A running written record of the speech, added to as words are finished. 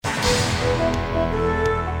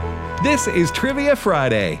This is Trivia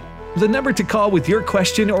Friday. The number to call with your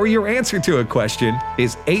question or your answer to a question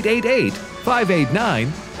is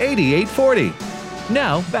 888-589-8840.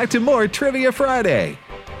 Now, back to more Trivia Friday.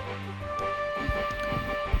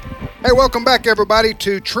 Hey, welcome back, everybody,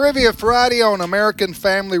 to Trivia Friday on American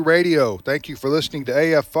Family Radio. Thank you for listening to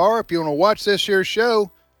AFR. If you want to watch this here show,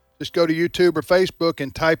 just go to YouTube or Facebook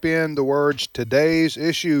and type in the words Today's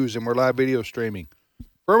Issues, and we're live video streaming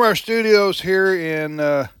from our studios here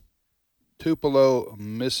in Tupelo,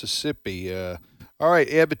 Mississippi. All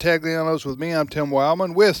right, Ed Battagliano's with me. I'm Tim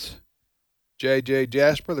Wildman with J.J.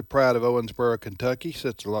 Jasper, the pride of Owensboro, Kentucky.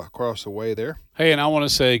 Sits a lot across the way there. Hey, and I want to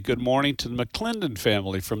say good morning to the McClendon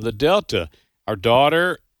family from the Delta. Our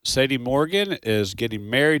daughter, Sadie Morgan, is getting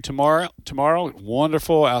married tomorrow.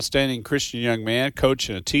 Wonderful, outstanding Christian young man, coach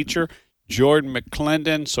and a teacher. Jordan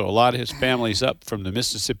McClendon, so a lot of his family's up from the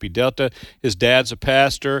Mississippi Delta. His dad's a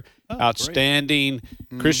pastor, outstanding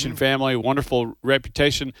Christian family, wonderful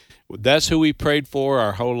reputation. That's who we prayed for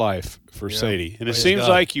our whole life for Sadie. And it seems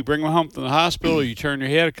like you bring them home from the hospital, you turn your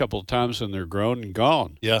head a couple of times, and they're grown and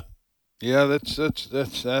gone. Yeah,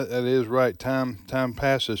 that is right. Time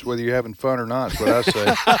passes whether you're having fun or not. Is what I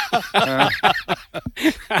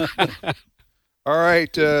say. All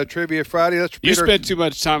right, Trivia Friday. Let's repeat. You spent too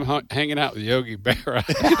much time hanging out with Yogi Berra.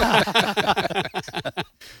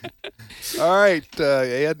 All right,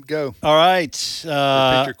 Ed, go. All right.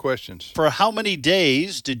 Repeat your questions. For how many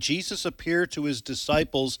days did Jesus appear to his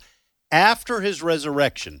disciples after his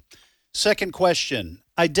resurrection? Second question.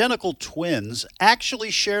 Identical twins actually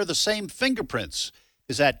share the same fingerprints.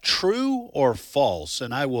 Is that true or false?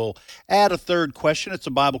 And I will add a third question. It's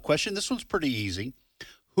a Bible question. This one's pretty easy.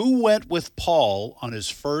 Who went with Paul on his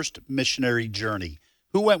first missionary journey?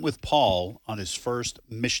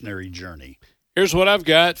 Here's what I've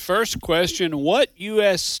got. First question, what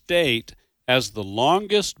U.S. state has the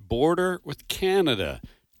longest border with Canada?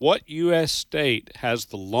 What U.S. state has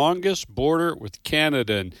the longest border with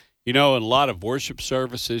Canada? And, you know, in a lot of worship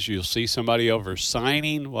services, you'll see somebody over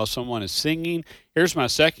signing while someone is singing. Here's my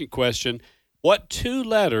second question. What two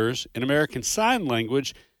letters in American Sign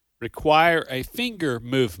Language require a finger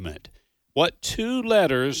movement? What two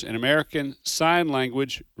letters in American Sign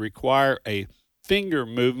Language require a finger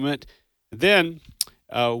movement? Then,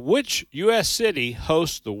 which U.S. city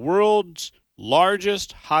hosts the world's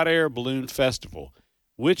largest hot air balloon festival?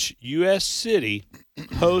 Which U.S. city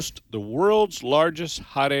hosts the world's largest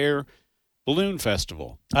hot air balloon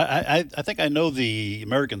festival? I think I know the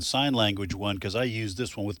American Sign Language one because I used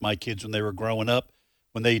this one with my kids when they were growing up.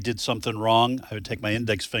 When they did something wrong, I would take my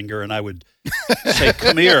index finger and I would say,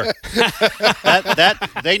 "Come here."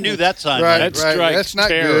 They knew that sign. Right. That's not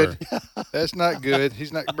terror. good. That's not good.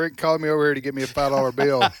 He's not calling me over here to give me a $5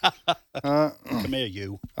 bill. Come here,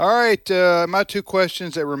 you. All right. My two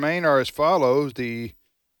questions that remain are as follows: the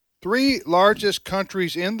three largest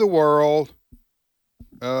countries in the world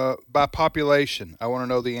by population. I want to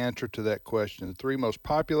know the answer to that question. The three most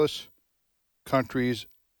populous countries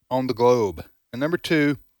on the globe. And number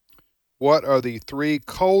two, what are the three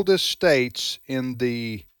coldest states in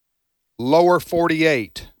the lower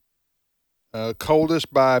 48?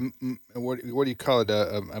 Coldest by, what do you call it,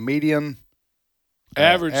 a median?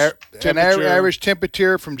 Average temperature. An average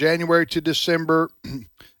temperature from January to December.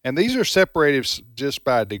 And these are separated just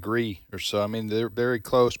by a degree or so. I mean, they're very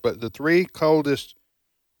close. But the three coldest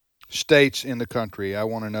states in the country, I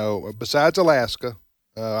want to know, besides Alaska,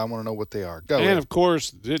 I want to know what they are. Go ahead. Of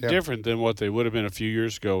course, different than what they would have been a few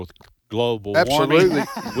years ago with global Absolutely. warming.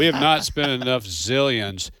 We have not spent enough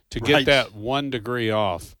zillions to get that 1 degree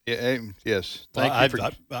off. Yeah, yes.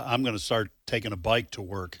 I'm going to start taking a bike to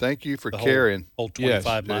work. Thank you for carrying. Whole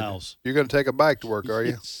 25 miles. You're going to take a bike to work, are you?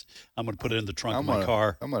 Yes. I'm going to put it in the trunk of my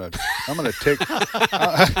car. I'm going to tick.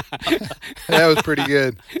 That was pretty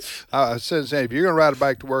good. I said, if you're going to ride a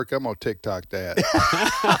bike to work, I'm going to TikTok that.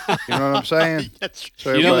 You know what I'm saying?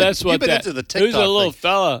 So you know, that's what into the TikTok Who's a little thing.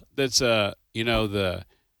 fella that's, the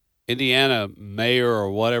Indiana mayor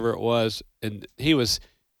or whatever it was, and he was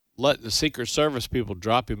letting the Secret Service people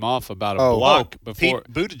drop him off about a block before.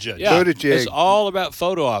 Pete Buttigieg. Yeah, Buttigieg. It's all about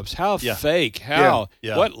photo ops. How fake?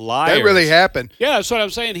 What liars? That really happened. Yeah, that's what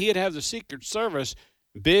I'm saying. He'd have the Secret Service,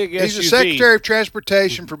 big SUV. He's the Secretary of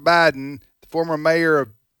Transportation for Biden, the former mayor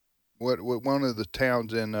of what one of the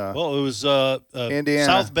towns in it was Indiana.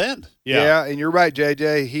 South Bend. Yeah, and you're right,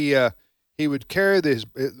 JJ. He would carry his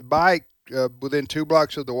bike within 2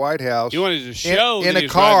 blocks of the White House. He wanted to show in that a he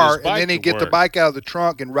was car, riding his and bike then he'd to get the work. bike out of the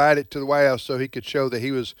trunk and ride it to the White House so he could show that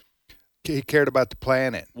he cared about the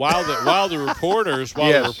planet. While the reporters,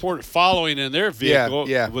 Yes. following in their vehicle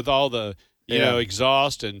Yeah. with all the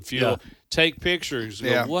exhaust and fuel. Yeah. Take pictures.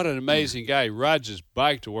 Go, what an amazing guy. He rides his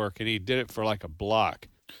bike to work, and he did it for like a block.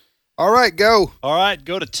 All right, go. All right,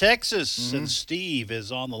 go to Texas, and Steve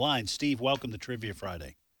is on the line. Steve, welcome to Trivia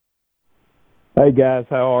Friday. Hey, guys.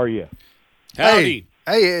 How are you? Howdy.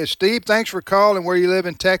 Hey, Steve, thanks for calling. Where you live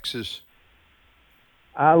in Texas?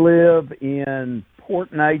 I live in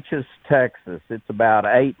Port Neches, Texas. It's about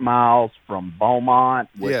 8 miles from Beaumont,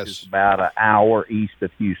 which is about an hour east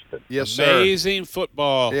of Houston. Yes, sir. Amazing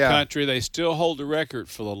football country. They still hold the record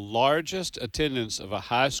for the largest attendance of a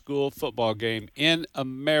high school football game in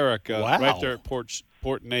America. Wow. Right there at Port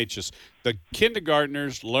Neches. The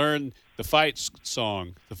kindergartners learn the fight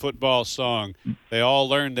song, the football song. They all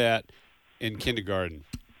learned that in kindergarten.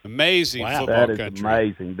 Amazing football that is country.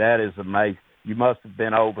 Amazing. That is amazing. You must have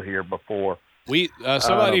been over here before.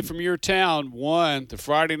 Somebody from your town won the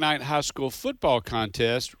Friday night high school football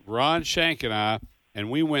contest, Ron Shank and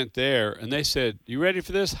we went there, and they said, you ready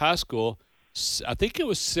for this? High school. I think it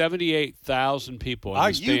was 78,000 people in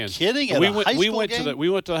the stands. Are you kidding? We went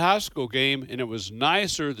to the high school game, and it was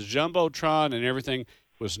nicer. The Jumbotron and everything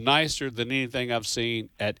was nicer than anything I've seen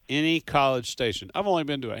at any college station. I've only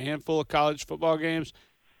been to a handful of college football games,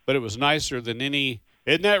 but it was nicer than any.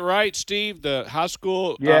 Isn't that right, Steve? The high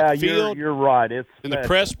school field? You're right. It's in the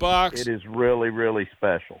press box. It is really, really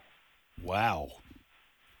special. Wow.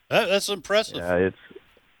 That's impressive. Yeah,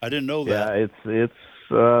 I didn't know that. Yeah, it's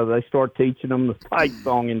they start teaching them the fight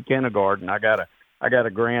song in kindergarten. I got a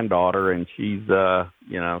granddaughter, and she's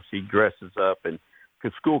she dresses up, and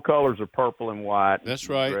because school colors are purple and white. That's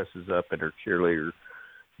right. She dresses up in her cheerleader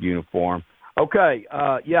uniform. Okay,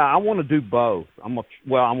 I want to do both. I want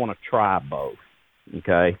to try both.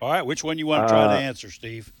 Okay. All right, which one you want to try to answer,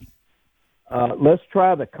 Steve? Let's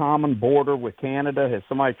try the common border with Canada. Has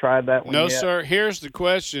somebody tried that one No, yet? sir. Here's the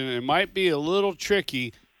question. It might be a little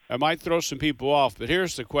tricky. I might throw some people off, but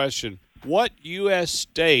here's the question. What U.S.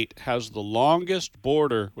 state has the longest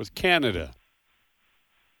border with Canada?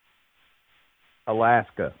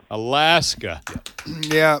 Alaska.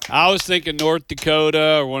 Yeah. I was thinking North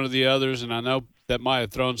Dakota or one of the others, and I know that might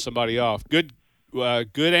have thrown somebody off. Good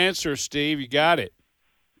answer, Steve. You got it.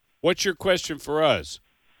 What's your question for us?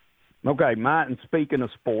 Okay, and speaking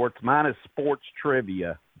of sports, mine is sports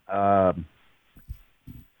trivia.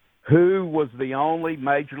 Who was the only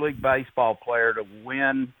Major League Baseball player to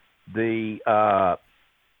win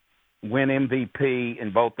MVP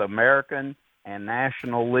in both the American and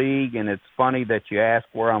National League? And it's funny that you ask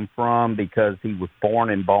where I'm from because he was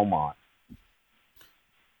born in Beaumont.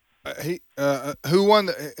 Who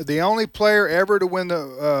won the only player ever to win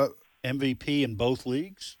the MVP in both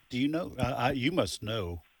leagues? Do you know? You must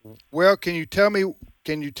know. Well, can you tell me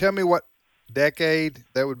what decade?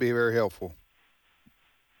 That would be very helpful.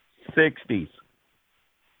 60s. He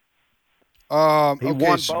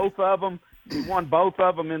won both of them. He won both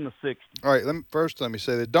of them in the 60s. All right. Let me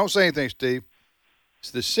say that. Don't say anything, Steve.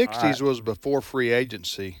 The 60s was before free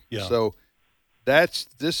agency. Yeah. So this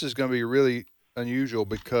is going to be really unusual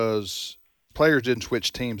because players didn't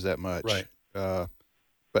switch teams that much. Right.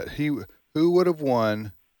 But who would have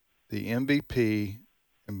won the MVP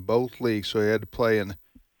in both leagues? So he had to play in.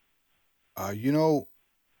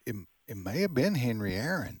 It may have been Henry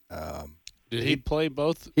Aaron. Did he play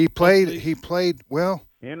both? He played well.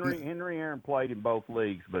 Henry Aaron played in both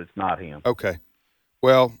leagues, but it's not him. Okay.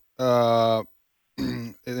 Well,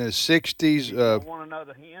 in the 60s. You want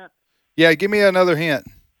another hint? Yeah, give me another hint.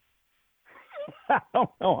 I don't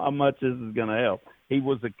know how much this is going to help. He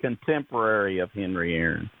was a contemporary of Henry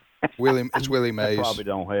Aaron. It's Willie Mays. That probably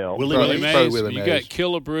don't help. Willie Mays. Willie You Mays. got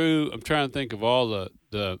Killebrew. I'm trying to think of all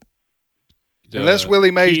the unless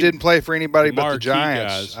Willie Mays didn't play for anybody but the marquee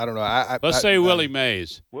Giants. guys. I don't know. Let's say Willie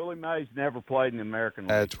Mays. Willie Mays never played in the American League.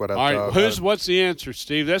 That's what I All thought. right, what's the answer,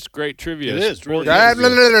 Steve? That's great trivia. It is, really.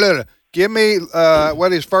 No. Give me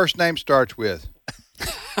what his first name starts with.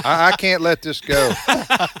 I can't let this go.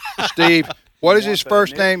 Steve, what does his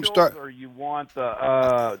first name start? Or you want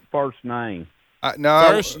the first name? No.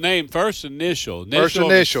 First name, first initial. First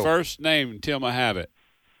initial. First name, Tim, I have it.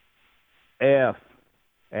 F,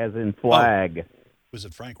 as in flag. Was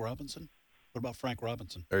it Frank Robinson? What about Frank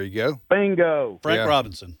Robinson? There you go. Bingo. Frank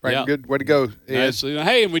Robinson. Frank, Yeah. good way to go. Nicely.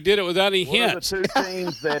 Hey, and we did it without any hints.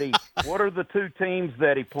 What are the two teams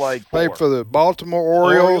that he played for? Played for the Baltimore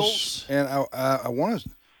Orioles. And I want to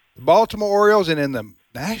the Baltimore Orioles, and in the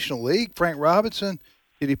National League, Frank Robinson.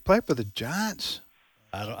 Did he play for the Giants?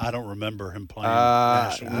 I don't remember him playing.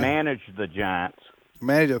 He managed the Giants.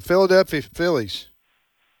 Managed the Philadelphia Phillies.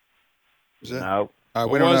 Is that? No.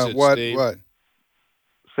 We don't was know it, what. Steve? What?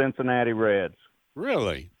 Cincinnati Reds.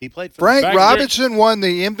 Really? He played for Frank Back Robinson won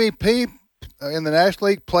the MVP in the National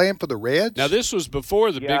League playing for the Reds? Now, this was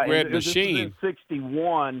before the Big Red this was Machine. in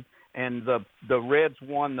 '61, and the Reds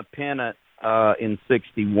won the pennant in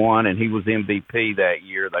 '61, and he was MVP that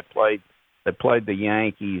year. They played the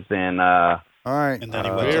Yankees, and All right. And then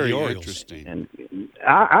he went to the Very Orioles. interesting. And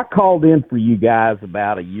I called in for you guys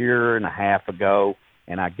about a year and a half ago,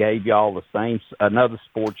 and I gave y'all another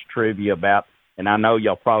sports trivia about, and I know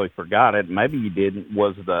y'all probably forgot it. Maybe you didn't.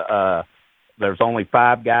 Was there's only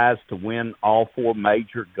 5 guys to win all 4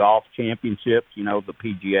 major golf championships. You know, the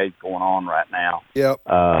PGA is going on right now. Yep.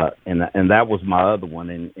 And that was my other one.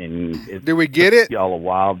 And Did we get it? took y'all a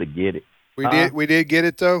while to get it. We did get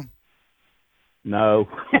it though. No.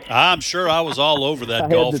 I'm sure I was all over I that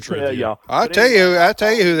had golf to tell trivia. y'all. I'll But tell you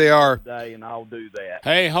anyway, who they are. Today, and I'll do that.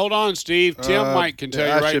 Hey, hold on, Steve. Tim Mike can tell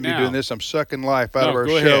you I right shouldn't now. be doing this. I'm sucking life out No, of our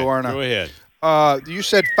go show, ahead. aren't I? Go ahead. You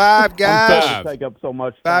said 5 I'm guys. sorry to take up so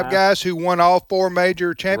much time. 5 guys who won all 4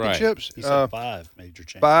 major championships. He said 5 major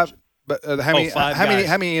championships. 5. But how many? 5 how many? guys.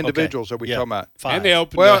 How many Okay. individuals are we Yeah. talking about? 5. And they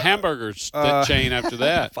opened Well, the hamburger chain after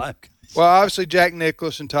that. 5. Well, obviously Jack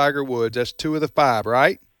Nicklaus and Tiger Woods. That's 2 of the 5,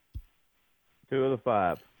 right? 2 of the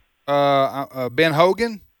 5. Ben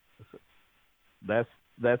Hogan. That's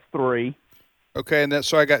 3. Okay, and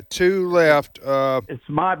so I got 2 left. It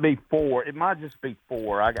might be 4. It might just be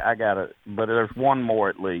 4. I got it, but there's one more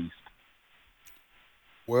at least.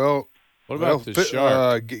 Well, What about the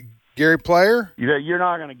shark? Gary Player. You're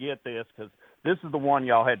not going to get this because this is the one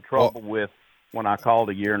y'all had trouble with when I called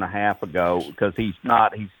a year and a half ago because he's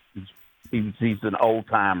not. He's an old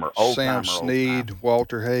timer. Sam Snead,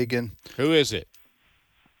 Walter Hagen. Who is it?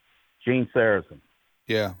 Gene Sarazen.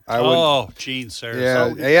 Yeah, I would. Gene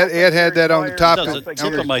Sarazen. Yeah, Ed had that on the top Doesn't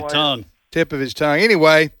tip of my tongue. tip of his tongue.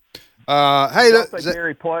 Anyway, hey, Did I say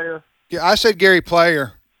Gary Player? I said Gary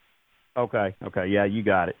Player. Okay, yeah, you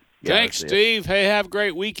got it. Yeah, Thanks, that's it. Steve. Hey, have a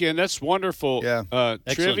great weekend. That's wonderful. Yeah.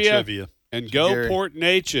 Excellent Trivia. And go Gary. Port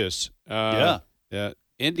Neches. Yeah.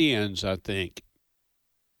 Indians, I think.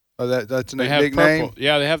 Oh, that's a They have nickname. purple.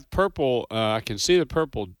 Yeah, they have purple. I can see the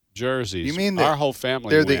purple jerseys. You mean our whole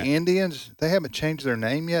family They're went. the Indians? They haven't changed their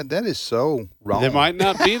name yet? That is so wrong. They might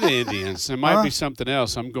not be the Indians. It might Huh? be something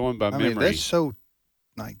else. I'm going by I memory. mean, that's so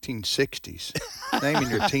 1960s.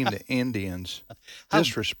 Naming your team the Indians.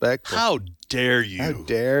 Disrespectful. How dare you? How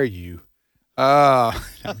dare you? I'm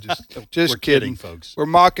just We're kidding, folks. We're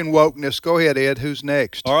mocking wokeness. Go ahead, Ed. Who's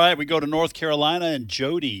next? All right, we go to North Carolina, and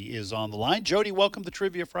Jody is on the line. Jody, welcome to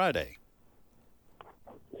Trivia Friday.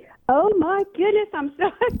 Oh, my goodness. I'm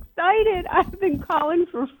so excited. I've been calling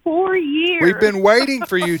for 4 years. We've been waiting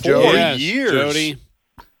for you, 4 Jody. Yes, years. Jody.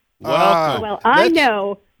 Ah, Welcome. Well, I that's-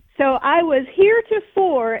 know. So I was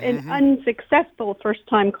heretofore an unsuccessful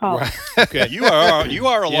first-time caller. Okay. You are a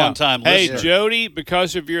Yeah. long time Hey, listener. Jody,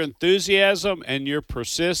 because of your enthusiasm and your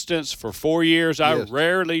persistence for 4 years, I Yes.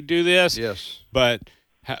 rarely do this. Yes. But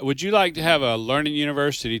would you like to have a Learning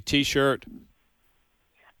University T-shirt?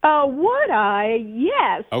 Would I?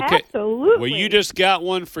 Yes, Okay. absolutely. Well, you just got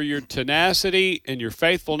one for your tenacity and your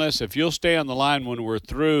faithfulness. If you'll stay on the line when we're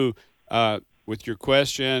through with your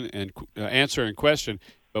question and answer and question,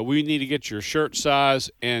 but we need to get your shirt size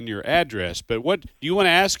and your address. But what do you want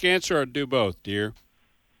to ask, answer, or do both, dear?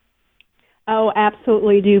 Oh,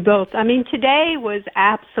 absolutely do both. I mean, today was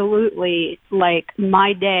absolutely like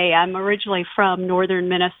my day. I'm originally from northern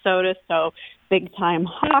Minnesota, so big time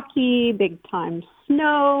hockey, big time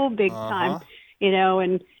snow, big time,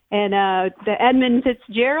 and the Edmund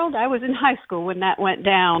Fitzgerald. I was in high school when that went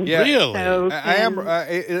down. Yeah. Really? So, I am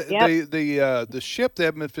Yep. the ship, the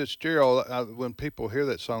Edmund Fitzgerald. When people hear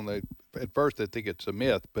that song, at first they think it's a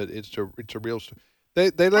myth, but it's a real. They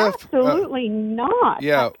left. absolutely not.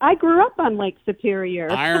 yeah. I grew up on Lake Superior.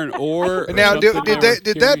 Iron ore. or Now, something did they were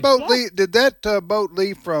that carrying? boat leave? Did that boat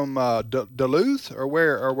leave from Duluth or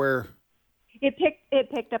where? It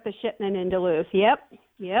picked up a shipment in Duluth. Yep.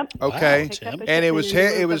 Okay, Picked up a and it shipment was in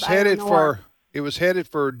Duluth it was of headed iron ore.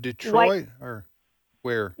 for Detroit or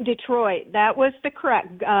where? Detroit. That was the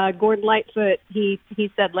correct. Gordon Lightfoot. He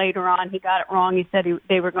said later on he got it wrong. He said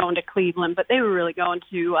they were going to Cleveland, but they were really going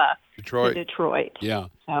to Detroit. Detroit. Yeah.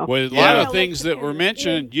 So, Well, a Yeah. lot Yeah. of things that were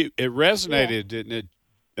mentioned, it resonated, didn't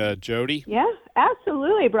it, Jody? Yeah,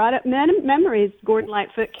 absolutely. Brought up memories. Gordon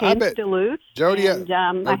Lightfoot came bet- to Duluth. Jody, and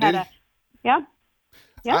oh, I had did a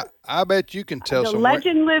yeah. I bet you can tell The some.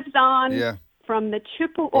 legend lives on. Yeah. From the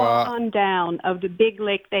Chippewa Well, on down of the big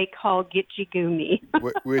lake they call Gitche Gumee.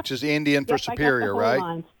 which is Indian for Yep, I got the Superior, whole right?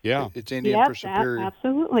 lines. Yeah. It's Indian Yep, for Superior.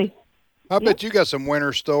 absolutely. I bet you got some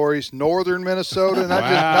winter stories. Northern Minnesota,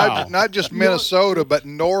 Wow. not just Minnesota, but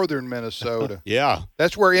northern Minnesota. Yeah.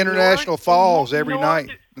 That's where International falls every North- night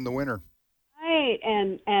in the winter.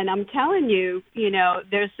 right. And I'm telling you,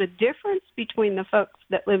 there's a difference between the folks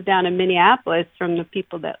that live down in Minneapolis from the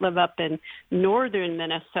people that live up in northern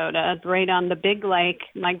Minnesota, right on the Big Lake.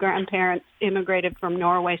 My grandparents immigrated from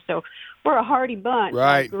Norway, so we're a hardy bunch.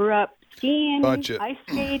 Right. I grew up skiing, ice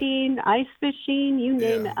skating, ice fishing, you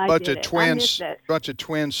name it. I did it. I missed it. Bunch of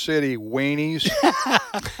Twin City weenies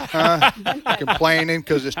complaining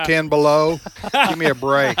because it's 10 below. Give me a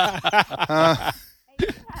break. Had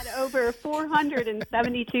over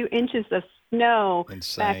 472 inches of snow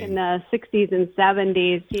back in the 60s and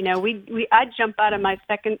 70s. I'd jump out of my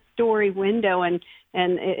second-story window and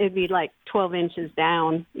it'd be like 12 inches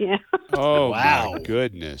down. Yeah. Oh, wow. My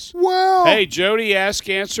goodness. Well, Hey, Jody, ask,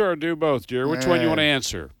 answer, or do both, dear? Which one you want to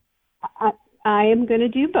answer? I am going to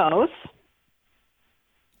do both.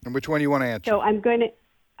 and which one do you want to answer? So I'm going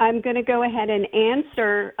to go ahead and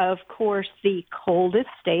answer, of course, the coldest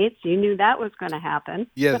states. You knew that was going to happen.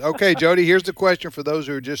 Yes. Okay, Jody, here's the question for those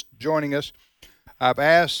who are just joining us. I've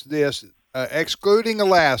asked this, excluding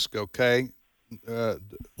Alaska, okay?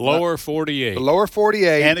 Lower 48. The lower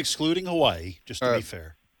 48. And excluding Hawaii, just to be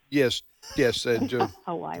fair. Yes.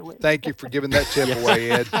 Hawaii would. Thank you for giving that tip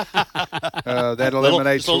away, Ed. That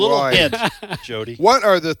eliminates a little Hawaii. hint, Jody. What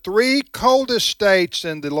are the three coldest states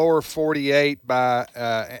in the lower 48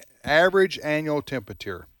 by average annual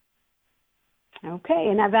temperature? Okay,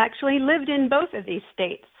 and I've actually lived in both of these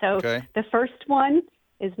states. So The first one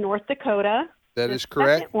is North Dakota. That is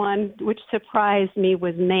correct. The second one, which surprised me,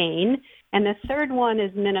 was Maine. And the third one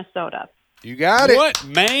is Minnesota. You got it. What?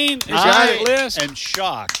 Maine is on that list? And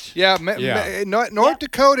shocked. Yeah, North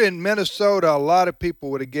Dakota and Minnesota, a lot of people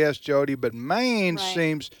would have guessed, Jody, but Maine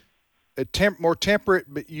seems more temperate,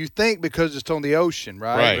 but you think because it's on the ocean,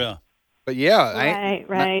 right? Right. Yeah. But yeah,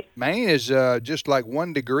 Right. Maine is just like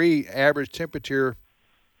 1 degree average temperature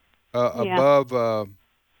above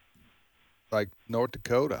like North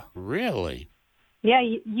Dakota. Really? Yeah,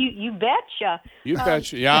 you betcha. You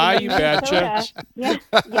betcha. Yeah, you betcha.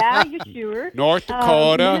 Yeah, you sure. North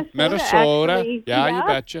Dakota, Minnesota. Actually, you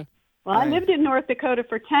betcha. Well, I lived in North Dakota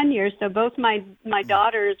for 10 years, so both my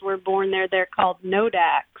daughters were born there. They're called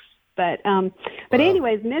Nodaks. But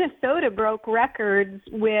anyways, Minnesota broke records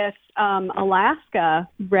with Alaska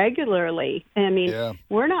regularly. I mean,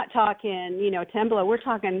 we're not talking, 10 below. We're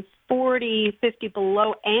talking 40, 50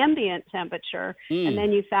 below ambient temperature. And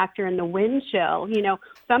then you factor in the wind chill.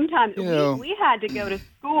 Sometimes we had to go to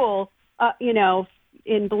school,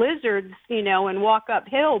 in blizzards, and walk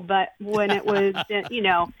uphill. But when it was,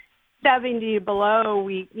 70 below,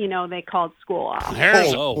 they called school off.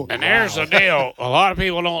 Here's the deal. A lot of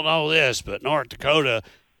people don't know this, but North Dakota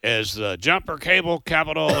is the jumper cable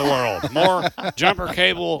capital of the world. More jumper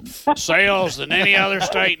cable sales than any other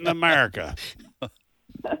state in America.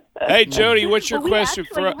 Hey, Jody, what's your question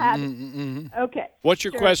for us? Okay. What's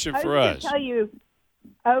your question for us? I was going to tell you.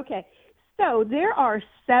 Okay. So there are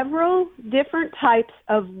several different types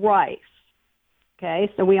of rice.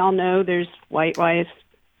 Okay. So we all know there's white rice,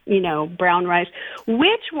 brown rice.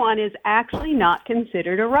 Which one is actually not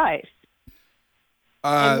considered a rice?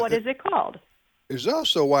 And what is it called? There's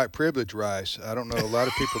also white privilege rice. I don't know. A lot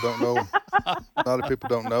of people don't know. A lot of people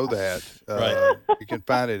don't know that. Right. You can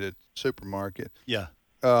find it at the supermarket. Yeah.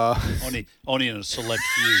 Only in a select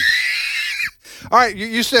few. All right.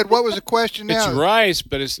 You said what was the question now? It's rice,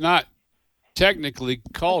 but it's not technically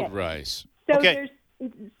called rice. So Okay.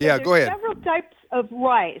 there's go ahead. several types of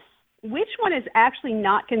rice. Which one is actually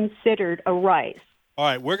not considered a rice? All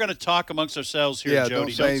right, we're going to talk amongst ourselves here, Yeah,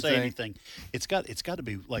 Jody. don't say anything. It's got to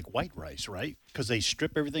be like white rice, right? Because they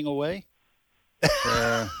strip everything away.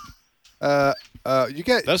 You got.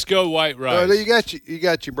 Let's go white rice. You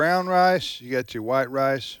got your brown rice. You got your white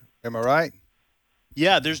rice. Am I right?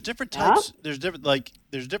 Yeah, there's different types. There's different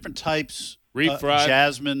types. Refried.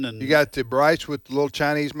 Jasmine and You got the rice with the little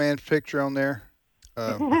Chinese man's picture on there.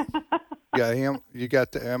 You got him. You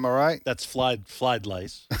got the. Am I right? that's fried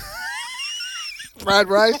lice. Fried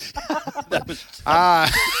rice.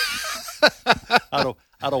 I don't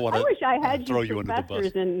want I to wish I had throw you under the bus.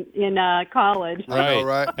 professors in college. I know,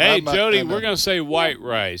 right? Hey, I'm not- Jody, I'm we're not- going to say white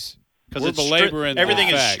rice. because We're belaboring everything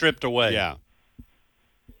the is fact. stripped away. Yeah.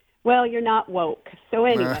 Well, you're not woke. So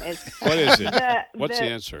anyways. What is it? the- What's the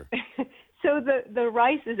the- answer? So the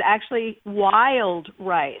rice is actually wild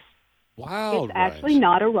rice. Wild It's rice. actually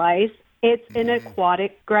not a rice. It's an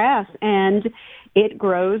aquatic grass, and it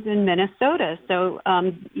grows in Minnesota. So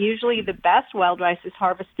usually the best wild rice is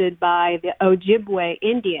harvested by the Ojibwe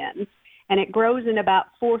Indians, and it grows in about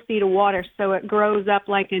 4 feet of water. So it grows up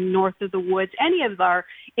like in north of the woods. Any of our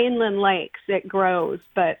inland lakes, it grows.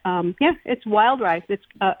 But, it's wild rice. It's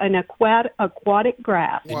an aquatic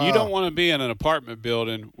grass. And you don't want to be in an apartment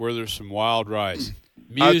building where there's some wild rice.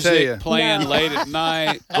 I'll tell you. Music playing late at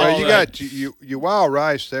night. Well, all you that. got your wild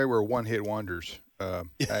rice there were one-hit wonders,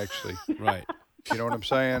 actually. Right. You know what I'm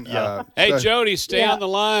saying? Yeah. Hey, so- Jody, stay on the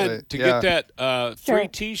line to Yeah. get that free Sure.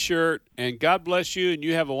 T-shirt, and God bless you, and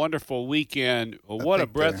you have a wonderful weekend. Well, what a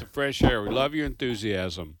think breath they're- of fresh air. We love your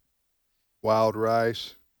enthusiasm. Wild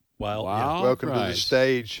rice. Wild, Wow. Welcome to the rice.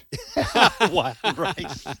 stage. yeah. Wild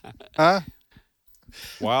rice. Huh?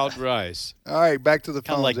 Wild rice. All right, back to the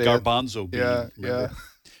Kind phone. of like garbanzo bean. Yeah, remember?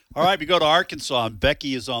 All right, we go to Arkansas, and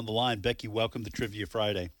Becky is on the line. Becky, welcome to Trivia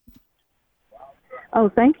Friday. Oh,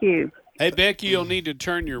 thank you. Hey, Becky, you'll need to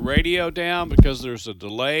turn your radio down because there's a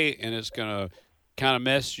delay, and it's going to kind of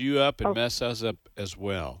mess you up and mess us up as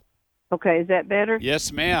well. Okay, is that better?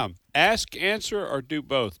 Yes, ma'am. Ask, answer, or do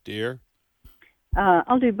both, dear.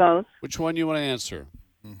 I'll do both. Which one you want to answer?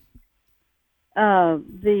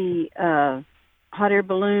 The Hot Air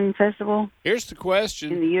Balloon Festival Here's the in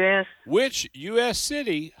question. the U.S. Which U.S.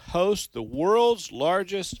 city hosts the world's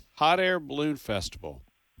largest hot air balloon festival?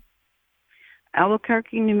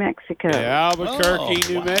 Albuquerque, New Mexico. Albuquerque, Oh,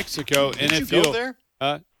 New wow. Mexico. And Did if you go you'll- there?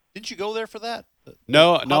 Uh, Didn't you go there for that?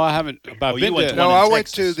 no, I haven't. I've Oh, you been went to. to No, one in I went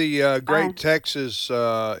to Texas. the Great Oh. Texas.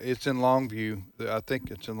 It's in Longview. I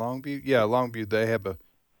think it's in Longview. Yeah, Longview. They have a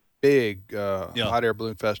big hot air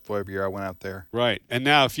balloon festival every year. I went out there. Right. And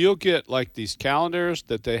now if you'll get like these calendars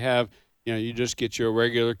that they have, you just get your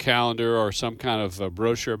regular calendar or some kind of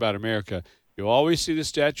brochure about America, you'll always see the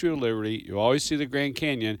Statue of Liberty, you always see the Grand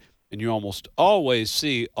Canyon, and you almost always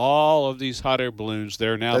see all of these hot air balloons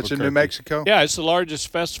there in Albuquerque. That's in New Mexico? Yeah, it's the largest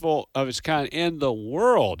festival of its kind in the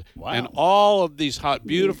world. Wow. And all of these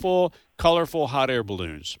beautiful, colorful hot air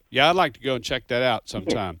balloons. Yeah, I'd like to go and check that out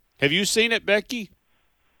sometime. Have you seen it, Becky?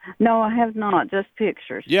 No, I have not. Just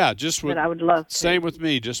pictures. Yeah, just with But I would love to. same with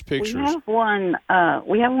me, just pictures. We have one.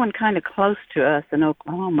 We have one kind of close to us in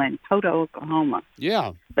Oklahoma, in Poto, Oklahoma.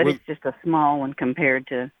 Yeah. But We're- it's just a small one compared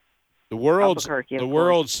to. The world's Albuquerque, of the course.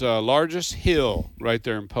 world's largest hill right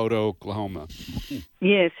there in Poto, Oklahoma.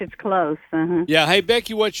 Yes, it's close. Yeah. Hey,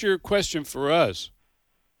 Becky, what's your question for us?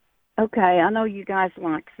 Okay, I know you guys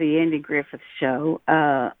like the Andy Griffith Show,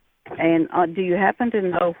 and do you happen to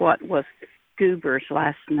know what was Goober's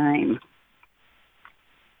last name?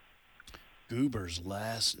 Goober's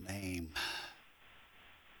last name.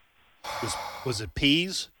 Was it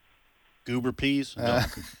Pease? Goober Pease? No, I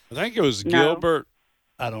think it was No. Gilbert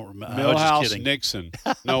I don't remember. I was just Milhouse kidding. Nixon.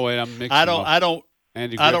 No, wait, I'm mixing I up don't.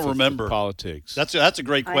 Andy I don't Griffith with remember. politics. That's a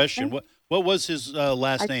great I question. think- What was his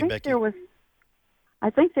last I name, think Becky? I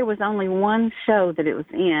think there was only one show that it was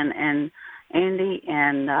in, and Andy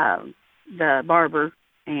and the barber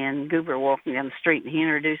and Goober walking down the street, and he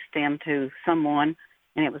introduced them to someone,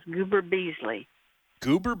 and it was Goober Beasley.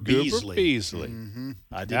 Goober Goober Beasley. Beasley. Mm-hmm.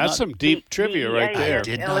 I did That's not, some deep trivia right there.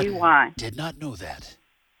 did not- B-A-S-L-E-Y. did not know that.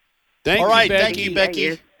 Thank All you, right, Becky. thank you, Becky.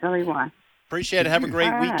 B-A-S-L-E-Y. Appreciate it. Have a great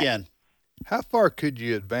All right. weekend. How far could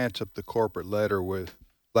you advance up the corporate ladder with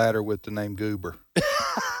the name Goober?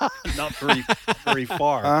 Not very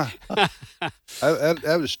far.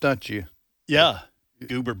 That would stunt you. Yeah.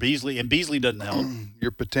 Goober Beasley. And Beasley doesn't help. Your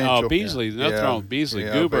potential. Oh, Beasley. Nothing Yeah. wrong with Beasley.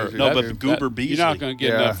 Yeah, Goober. Beasley. No, that- but Goober that- Beasley. You're not going to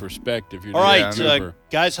get Yeah. enough respect if you're All doing right, Goober.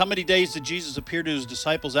 guys, how many days did Jesus appear to his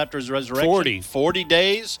disciples after his resurrection? 40. 40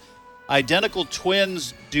 days. Identical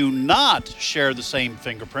twins do not share the same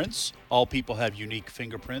fingerprints. All people have unique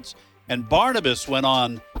fingerprints. And Barnabas went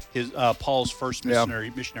on his Paul's first missionary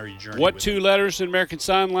journey. What with two him. letters in American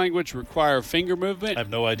Sign Language require finger movement? I have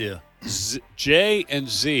no idea. J and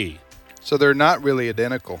Z. So they're not really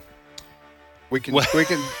identical. We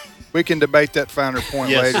can debate that finer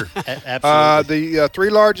point Yes, later. absolutely. The three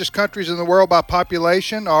largest countries in the world by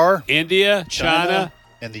population are India, China.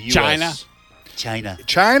 and the U.S. China.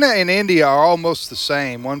 China and India are almost the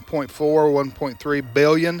same, 1.4, 1.3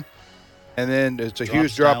 billion. And then it's a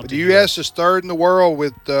huge Drops down drop. to The U.S. is third in the world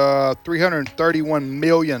with 331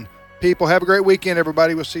 million people. Have a great weekend,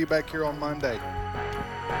 everybody. We'll see you back here on Monday.